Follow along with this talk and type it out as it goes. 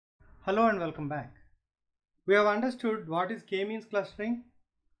Hello and welcome back. We have understood what is k-means clustering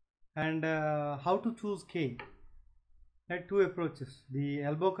and how to choose k. Right, two approaches, the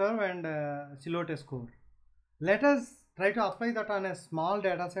elbow curve and silhouette score. Let us try to apply that on a small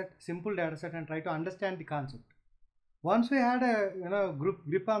data set, simple data set, and try to understand the concept. Once we had a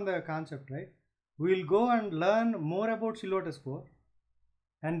grip on the concept, right, we will go and learn more about silhouette score,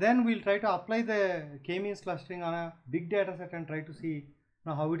 and then we'll try to apply the k-means clustering on a big data set and try to see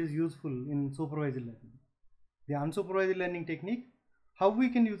how it is useful in supervised learning. The unsupervised learning technique, how we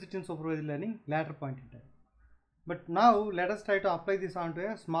can use it in supervised learning, later point in time. But now let us try to apply this onto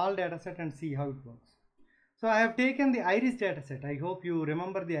a small data set and see how it works. So I have taken the iris data set. I hope you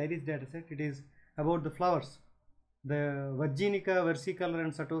remember the iris data set. It is about the flowers. The Virginica, versicolor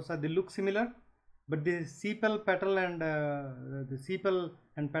and setosa, they look similar, but the sepal petal and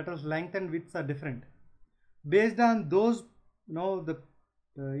petals length and widths are different. Based on those, the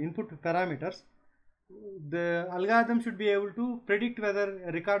input parameters, the algorithm should be able to predict whether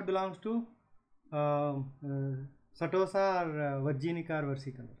a record belongs to setosa or Virginica or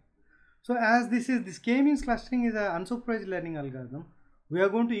versicolor. So as this k-means clustering is an unsupervised learning algorithm, we are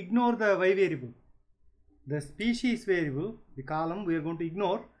going to ignore the y variable. The species variable, the column, we are going to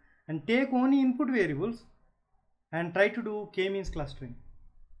ignore and take only input variables and try to do k-means clustering.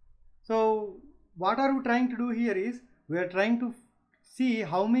 So what are we trying to do here is, we are trying to see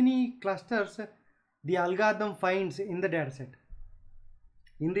how many clusters the algorithm finds in the data set.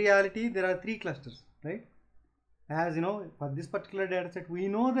 In reality, there are 3 clusters, right? As you know, for this particular data set, we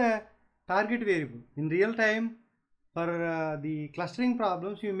know the target variable. In real time, for the clustering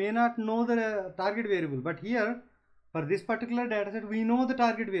problems, you may not know the target variable, but here, for this particular data set, we know the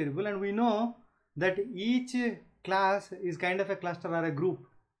target variable and we know that each class is kind of a cluster or a group.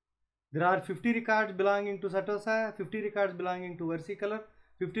 There are 50 records belonging to setosa, 50 records belonging to versicolor,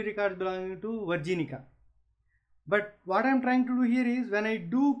 50 records belonging to Virginica. But what I am trying to do here is, when I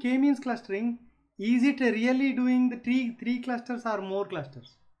do k-means clustering, is it really doing the three clusters or more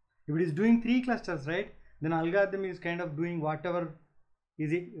clusters? If it is doing 3 clusters, right, then algorithm is kind of doing whatever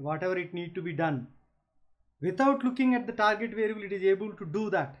it need to be done. Without looking at the target variable, it is able to do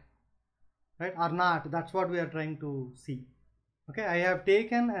that, right, or not. That's what we are trying to see. Okay, I have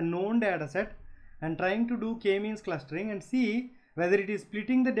taken a known data set and trying to do k-means clustering and see whether it is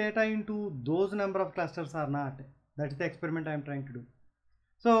splitting the data into those number of clusters or not. That is the experiment I am trying to do.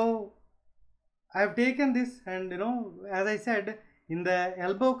 So I have taken this, and as I said, in the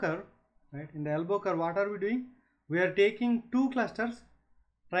elbow curve, right, in the elbow curve, what are we doing? We are taking 2 clusters,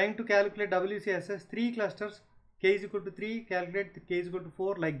 trying to calculate WCSS, 3 clusters, k is equal to 3, calculate k is equal to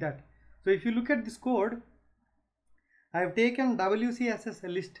 4, like that. So if you look at this code, I have taken WCSS a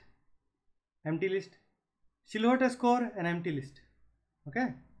list, empty list, silhouette score an empty list,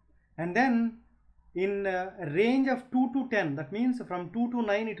 okay, and then in a range of 2 to 10, that means from 2 to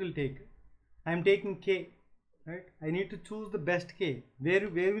 9 it will take. I am taking k, right? I need to choose the best k. Where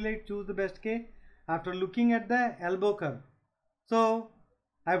will I choose the best k? After looking at the elbow curve. So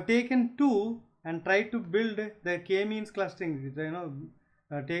I have taken 2 and tried to build the k-means clustering.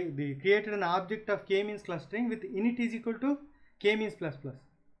 Created an object of k-means clustering with init is equal to k-means plus plus.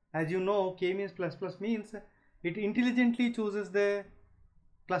 As you know, k-means plus plus means it intelligently chooses the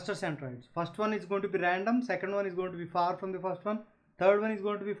cluster centroids. First one is going to be random, second one is going to be far from the first one, third one is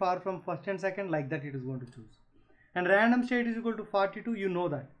going to be far from first and second, like that it is going to choose. And random state is equal to 42, you know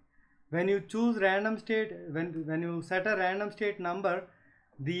that. When you choose random state, when you set a random state number,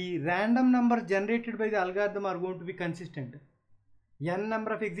 the random numbers generated by the algorithm are going to be consistent. N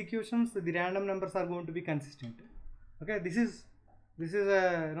number of executions, the random numbers are going to be consistent. Okay, this is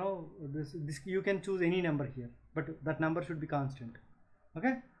you can choose any number here, but that number should be constant.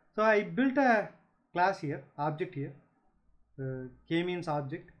 Okay, so I built a class here, object here, k-means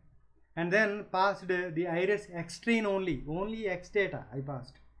object, and then passed the iris x train only x data I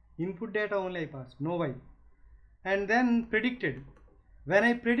passed, input data only I passed, no y, and then predicted. When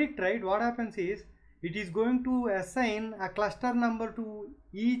I predict, right, what happens is, it is going to assign a cluster number to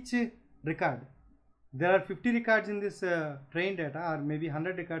each record. There are 50 records in this train data, or maybe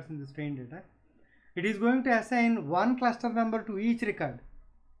 100 records in this train data. It is going to assign one cluster number to each record.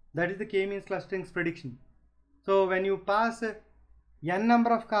 That is the k-means clustering's prediction. So when you pass n number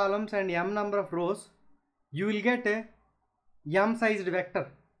of columns and m number of rows, you will get a m sized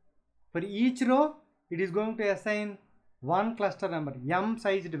vector. For each row, it is going to assign one cluster number, m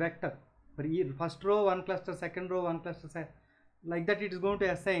sized vector. For first row 1 cluster, second row 1 cluster, like that it is going to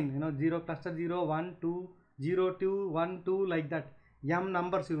assign, 0 cluster 0, 1, 2, 0, 2, 1, 2, like that. M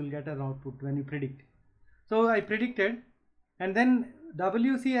numbers you will get as output when you predict. So I predicted, and then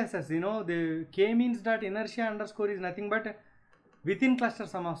WCSS, you know, the k-means dot inertia underscore is nothing but within cluster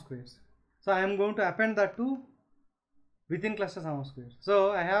sum of squares. So I am going to append that to within cluster sum of squares.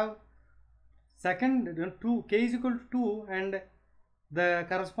 So I have second 2 k is equal to 2 and the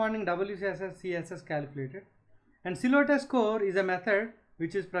corresponding WCSS CSS calculated. And silhouette score is a method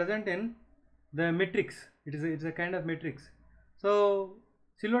which is present in the matrix. It's a kind of matrix. So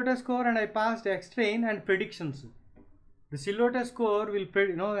silhouette score, and I passed xtrain and predictions. The silhouette score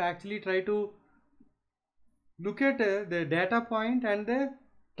will actually try to look at the data point and the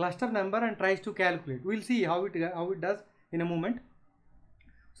cluster number and tries to calculate. We'll see how it does in a moment.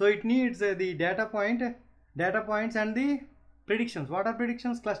 So it needs the data points and the predictions. What are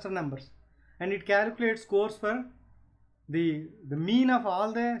predictions? Cluster numbers. And it calculates scores for the mean of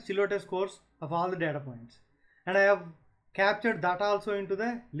all the silhouette scores of all the data points. And I have captured that also into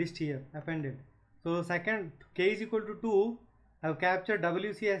the list here, appended. So second, k is equal to 2, I have captured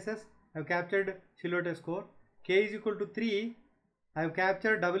WCSS, I have captured silhouette score. K is equal to 3, I have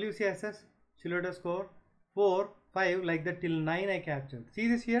captured WCSS, silhouette score. 4, 5, like that till 9 I captured. See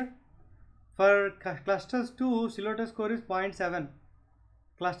this here? For clusters 2, silhouette score is 0.7.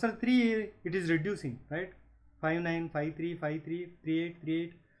 Cluster 3, it is reducing, right? 5, 9, 5, 3, 5, 3, 3, 8, 3,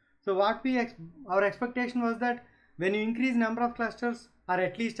 8. So what our expectation was that when you increase number of clusters, or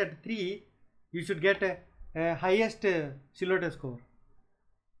at least at 3, you should get a highest silhouette score.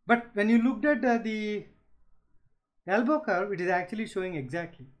 But when you looked at the elbow curve, it is actually showing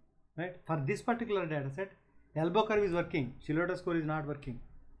exactly, right? For this particular data set, elbow curve is working, silhouette score is not working.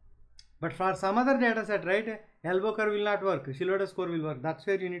 But for some other data set, right, elbow curve will not work, silhouette score will work. That's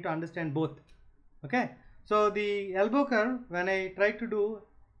where you need to understand both. Okay, so the elbow curve, when I try to do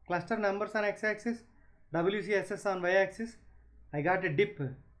cluster numbers on x-axis, WCSS on y-axis, I got a dip,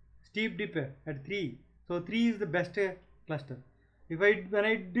 steep dip at 3. So 3 is the best cluster. When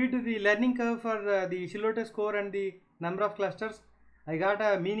I did the learning curve for the silhouette score and the number of clusters, I got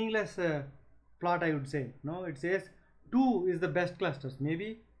a meaningless plot, I would say. No, it says 2 is the best clusters.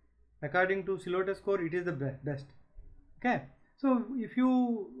 Maybe according to silhouette score, it is the best. Okay. So if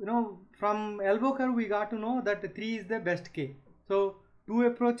from elbow curve, we got to know that 3 is the best k. So 2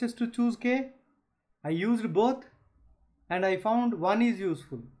 approaches to choose k. I used both and I found one is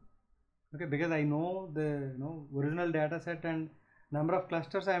useful. Okay, because I know the original data set and number of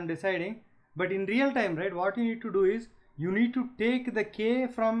clusters I am deciding. But in real time, right, what you need to do is you need to take the k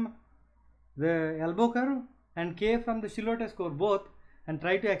from the elbow curve and k from the silhouette score both and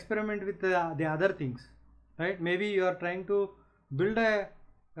try to experiment with the other things, right? Maybe you are trying to build a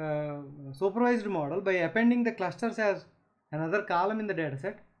supervised model by appending the clusters as another column in the data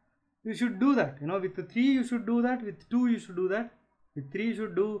set. You should do that, with the 3 you should do that, with 2 you should do that, with 3 you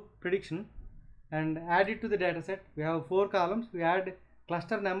should do prediction and add it to the data set. We have 4 columns, we add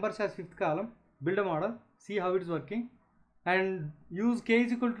cluster numbers as 5th column, build a model, see how it is working, and use k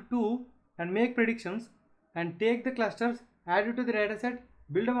is equal to 2 and make predictions and take the clusters, add it to the data set,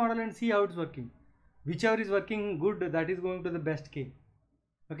 build a model and see how it's working. Whichever is working good, that is going to the best k,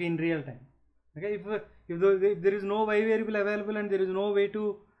 okay, in real time. Okay, if there is no y variable available and there is no way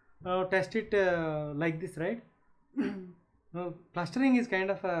to test it like this, right? Clustering is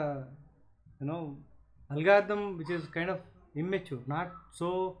kind of a algorithm which is kind of immature, not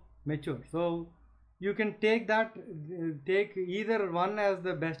so mature. So you can take either one as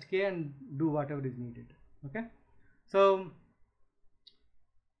the best k and do whatever is needed. Okay, so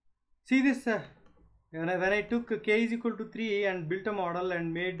see this when I took k is equal to 3 and built a model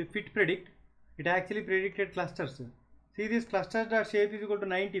and made fit predict, it actually predicted clusters. See this clusters.shape is equal to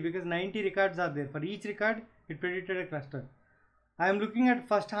 90 because 90 records are there. For each record, it predicted a cluster. I am looking at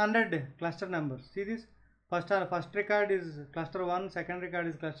first 100 cluster numbers. See this? First record is cluster 1, second record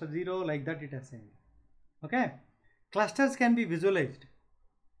is cluster 0, like that it assigned. Okay? Clusters can be visualized.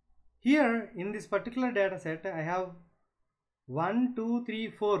 Here in this particular data set, I have 1, 2, 3,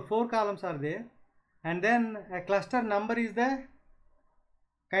 4. 4 columns are there. And then a cluster number is the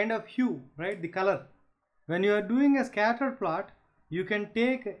kind of hue, right? The color. When you are doing a scattered plot, you can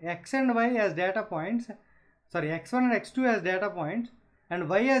take x and y as data points, x1 and x2 as data points and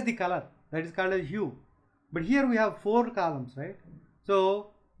y as the color, that is called as hue. But here we have 4 columns, right?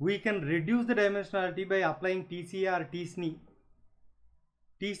 So we can reduce the dimensionality by applying TCA or TSNE.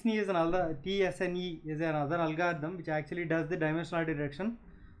 TSNE is another, TSNE is another algorithm which actually does the dimensionality reduction.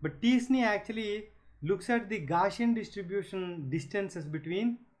 But TSNE actually looks at the Gaussian distribution distances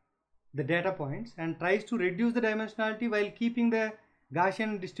between the data points and tries to reduce the dimensionality while keeping the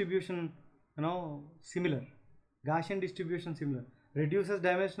Gaussian distribution similar. Gaussian distribution similar. Reduces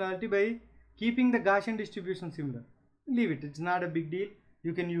dimensionality by keeping the Gaussian distribution similar. leave it, it's not a big deal.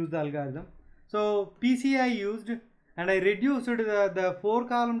 You can use the algorithm. So PC I used, and I reduced the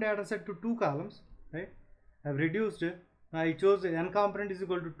 4-column data set to 2 columns, right? I've reduced, I chose n component is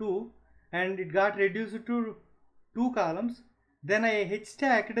equal to 2, and it got reduced to 2 columns. Then I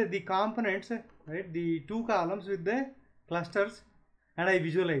h-stacked the components, right, the 2 columns with the clusters, and I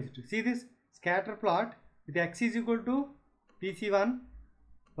visualized. See this scatter plot with x is equal to PC1,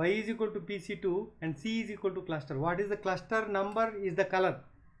 y is equal to PC2, and c is equal to cluster. What is the cluster number is the color.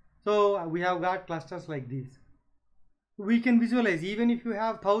 So we have got clusters like these. We can visualize even if you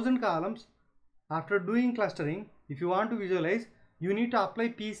have 1000 columns. After doing clustering, if you want to visualize, you need to apply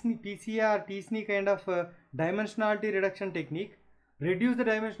PCR, TSNE kind of dimensionality reduction technique, reduce the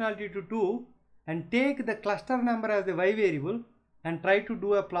dimensionality to 2, and take the cluster number as the y variable and try to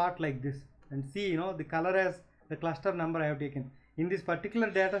do a plot like this and see, you know, the color as the cluster number I have taken. In this particular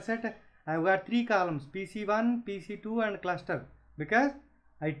data set, I have got 3 columns, PC1, PC2 and cluster, because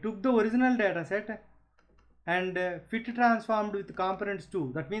I took the original data set and fit transformed with components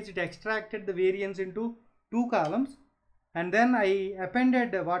 2. That means it extracted the variance into 2 columns, and then I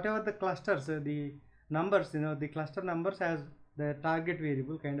appended whatever the clusters, the numbers, you know, the cluster numbers as the target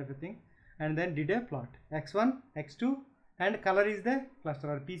variable kind of a thing, and then did a plot x1, x2, and color is the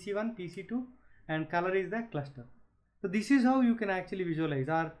cluster, or PC1, PC2, and color is the cluster. So this is how you can actually visualize,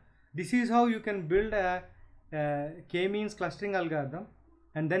 or this is how you can build a k-means clustering algorithm,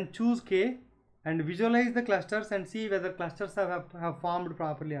 and then choose k and visualize the clusters and see whether clusters have formed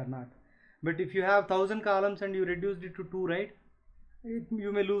properly or not. But if you have 1000 columns and you reduced it to 2, right,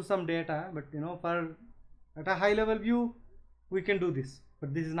 you may lose some data, but you know, at a high level view we can do this,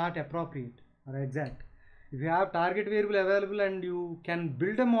 but this is not appropriate or exact. If you have target variable available and you can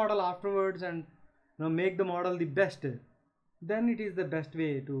build a model afterwards and, you know, make the model the best, then it is the best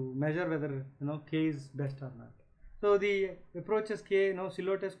way to measure whether, you know, k is best or not. So the approaches k, you know,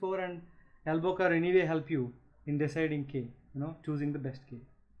 Silhouette score and Albocar anyway help you in deciding k, you know, choosing the best k.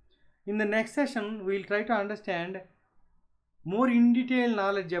 In the next session, we will try to understand more in detail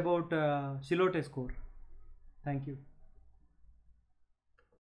knowledge about Silhouette score. Thank you.